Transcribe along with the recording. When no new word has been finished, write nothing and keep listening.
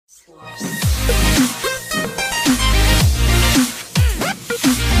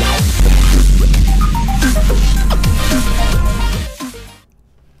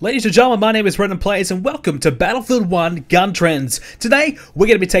Ladies and gentlemen, my name is BrendenPlayz and welcome to Battlefield 1 Gun Trends. Today, we're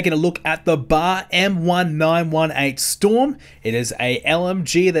going to be taking a look at the Bar M1918 Storm. It is a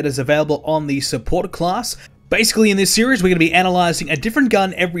LMG that is available on the support class. Basically, in this series, we're going to be analysing a different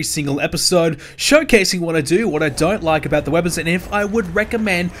gun every single episode, showcasing what I do, what I don't like about the weapons, and if I would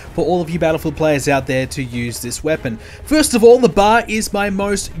recommend for all of you Battlefield players out there to use this weapon. First of all, the Bar is my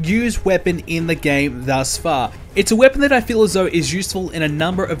most used weapon in the game thus far. It's a weapon that I feel as though is useful in a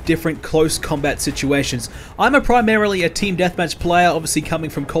number of different close combat situations. I'm primarily a team deathmatch player, obviously coming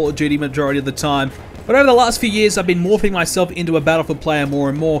from Call of Duty majority of the time. But over the last few years, I've been morphing myself into a Battlefield player more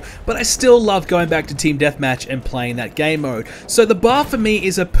and more, but I still love going back to Team Deathmatch and playing that game mode. So the Bar for me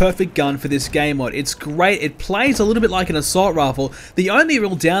is a perfect gun for this game mode. It's great, it plays a little bit like an assault rifle. The only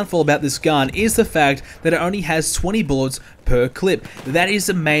real downfall about this gun is the fact that it only has 20 bullets per clip. That is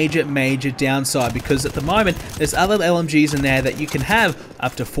a major downside, because at the moment there's other LMGs in there that you can have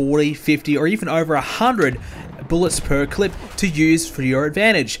up to 40, 50 or even over 100 bullets per clip to use for your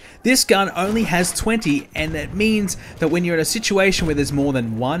advantage. This gun only has 20, and that means that when you're in a situation where there's more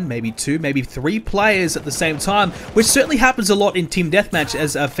than one, maybe two, maybe three players at the same time, which certainly happens a lot in Team Deathmatch,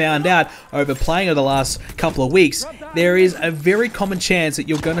 as I've found out over playing over the last couple of weeks, there is a very common chance that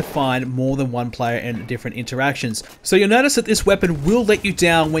you're going to find more than one player in different interactions. So you'll notice that this weapon will let you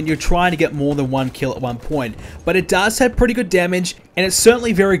down when you're trying to get more than one kill at one point, but it does have pretty good damage, and it's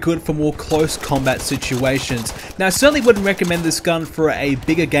certainly very good for more close combat situations. Now, I certainly wouldn't recommend this gun for a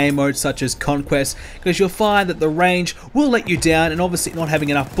bigger game mode such as Conquest, because you'll find that the range will let you down, and obviously not having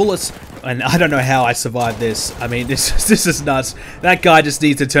enough bullets, and I don't know how I survived this. I mean, this is nuts. That guy just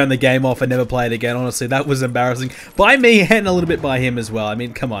needs to turn the game off and never play it again. Honestly, that was embarrassing by me and a little bit by him as well. I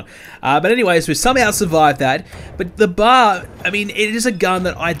mean, come on. But anyways, we somehow survived that. But the Bar, I mean, it is a gun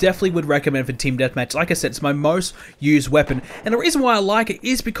that I definitely would recommend for Team Deathmatch. Like I said, it's my most used weapon, and the reason why I like it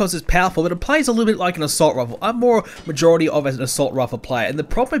is because it's powerful, but it plays a little bit like an assault rifle. I'm more majority of an assault rifle player, and the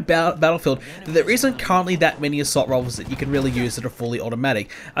problem about Battlefield that there isn't currently that many assault rifles that you can really use that are fully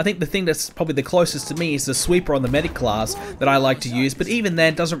automatic. I think the thing that's probably the closest to me is the sweeper on the medic class that I like to use, but even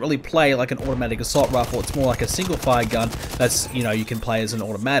then, it doesn't really play like an automatic assault rifle. It's more like a single fire gun that's, you know, you can play as an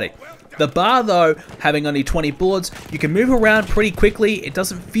automatic. The Bar, though, having only 20 bullets, you can move around pretty quickly. It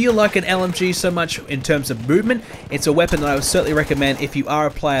doesn't feel like an LMG so much in terms of movement. It's a weapon that I would certainly recommend if you are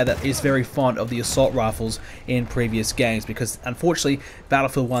a player that is very fond of the assault rifles in previous games, because unfortunately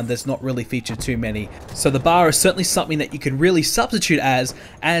Battlefield 1 does not really feature too many. So the Bar is certainly something that you can really substitute as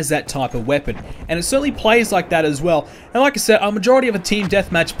that type of weapon, and it certainly plays like that as well. And like I said, I'm a majority of a Team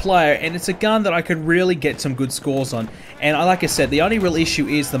Deathmatch player, and it's a gun that I can really get some good scores on. And like I said, the only real issue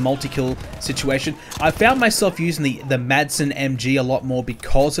is the multi-kill situation. I found myself using the Madsen MG a lot more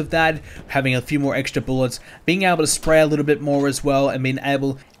because of that, having a few more extra bullets, being able to spray a little bit more as well, and being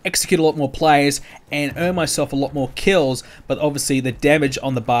able to execute a lot more plays and earn myself a lot more kills. But obviously the damage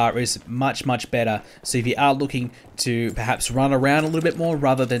on the Bar is much better. So if you are looking to perhaps run around a little bit more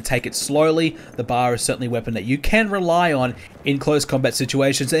rather than take it slowly, the Bar is certainly a weapon that you can rely on in close combat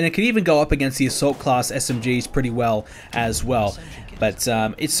situations, and it can even go up against the assault class SMGs pretty well as well. But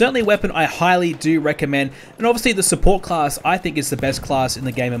it's certainly a weapon I highly do recommend. And obviously the support class, I think, is the best class in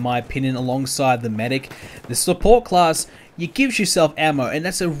the game in my opinion, alongside the medic. The support class, it gives yourself ammo, and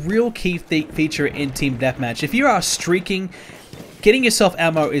that's a real key feature in Team Deathmatch. If you are streaking, getting yourself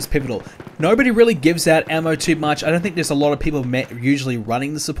ammo is pivotal. Nobody really gives out ammo too much. I don't think there's a lot of people usually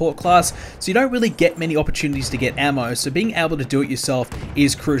running the support class, so you don't really get many opportunities to get ammo, so being able to do it yourself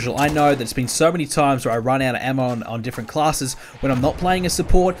is crucial. I know that it's been so many times where I run out of ammo on different classes when I'm not playing a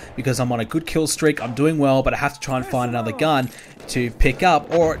support because I'm on a good kill streak, I'm doing well, but I have to try and find another gun to pick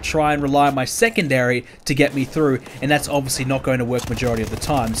up or try and rely on my secondary to get me through, and that's obviously not going to work majority of the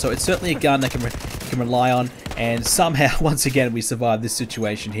time. So it's certainly a gun that can rely on, and somehow once again we survived this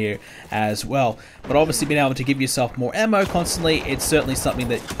situation here as well. But obviously being able to give yourself more ammo constantly, it's certainly something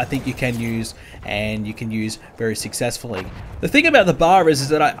that I think you can use, and you can use very successfully. The thing about the Bar is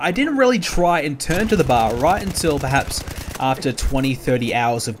that I didn't really try and turn to the Bar right until perhaps after 20-30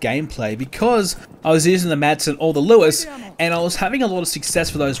 hours of gameplay, because I was using the Madsen or the Lewis, and I was having a lot of success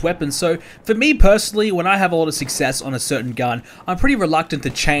for those weapons. So for me personally, when I have a lot of success on a certain gun, I'm pretty reluctant to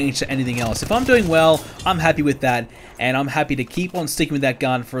change to anything else. If I'm doing well, I'm happy with that, and I'm happy to keep on sticking with that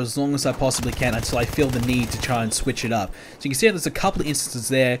gun for as long as I possibly can until I feel the need to try and switch it up. So you can see there's a couple of instances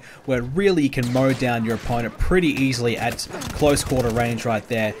there where really you can mow down your opponent pretty easily at close quarter range right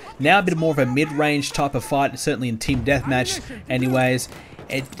there. Now a bit more of a mid-range type of fight, certainly in Team Deathmatch anyways.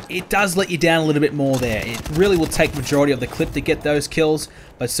 it does let you down a little bit more there. It really will take majority of the clip to get those kills,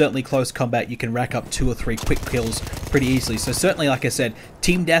 but certainly close combat you can rack up 2 or 3 quick kills pretty easily. So certainly, like I said,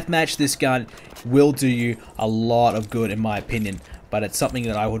 team deathmatch, this gun will do you a lot of good in my opinion. But it's something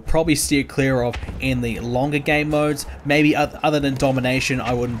that I would probably steer clear of in the longer game modes. Maybe other than domination,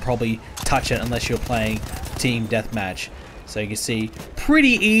 I wouldn't probably touch it unless you're playing team deathmatch. So you can see, pretty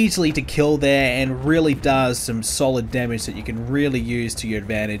easily to kill there, and really does some solid damage that you can really use to your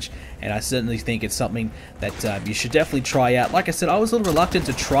advantage. And I certainly think it's something that you should definitely try out. Like I said, I was a little reluctant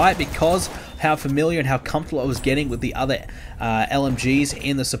to try it because how familiar and how comfortable I was getting with the other LMGs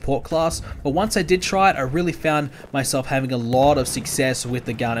in the support class. But once I did try it, I really found myself having a lot of success with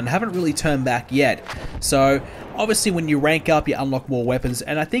the gun and haven't really turned back yet. So obviously when you rank up, you unlock more weapons,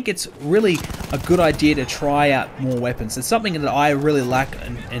 and I think it's really a good idea to try out more weapons. It's something that I really lack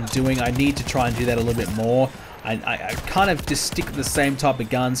in doing. I need to try and do that a little bit more. I kind of just stick with the same type of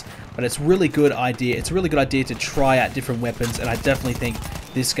guns, but it's really good idea. It's a really good idea to try out different weapons, and I definitely think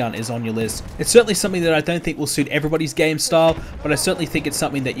this gun is on your list. It's certainly something that I don't think will suit everybody's game style, but I certainly think it's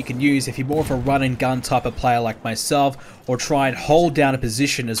something that you can use if you're more of a run and gun type of player like myself, or try and hold down a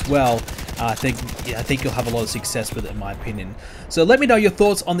position as well. I think you'll have a lot of success with it in my opinion. So let me know your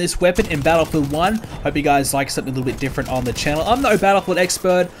thoughts on this weapon in Battlefield 1. Hope you guys like something a little bit different on the channel. I'm no Battlefield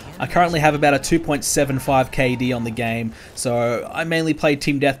expert. I currently have about a 2.75 KD on the game, so I mainly play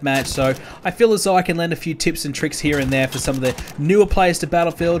Team Deathmatch, so I feel as though I can lend a few tips and tricks here and there for some of the newer players to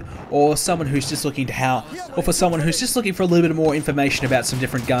Battlefield, or someone who's just looking to for someone who's just looking for a little bit more information about some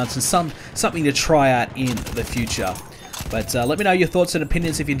different guns and something to try out in the future. But let me know your thoughts and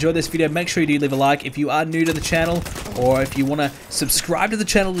opinions. If you enjoyed this video, make sure you do leave a like. If you are new to the channel, or if you want to subscribe to the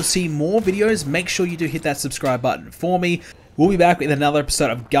channel to see more videos, make sure you do hit that subscribe button for me. We'll be back with another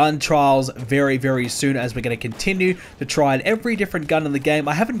episode of Gun Trials very, very soon, as we're going to continue to try out every different gun in the game.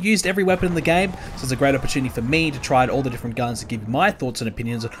 I haven't used every weapon in the game, so it's a great opportunity for me to try out all the different guns to give you my thoughts and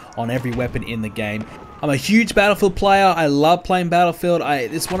opinions on every weapon in the game. I'm a huge Battlefield player. I love playing Battlefield.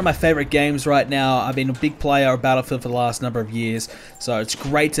 It's one of my favorite games right now. I've been a big player of Battlefield for the last number of years, so it's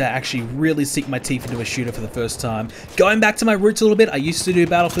great to actually really sink my teeth into a shooter for the first time. Going back to my roots a little bit, I used to do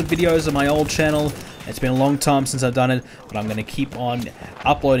Battlefield videos on my old channel. It's been a long time since I've done it, but I'm going to keep on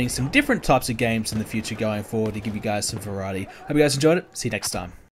uploading some different types of games in the future going forward to give you guys some variety. Hope you guys enjoyed it. See you next time.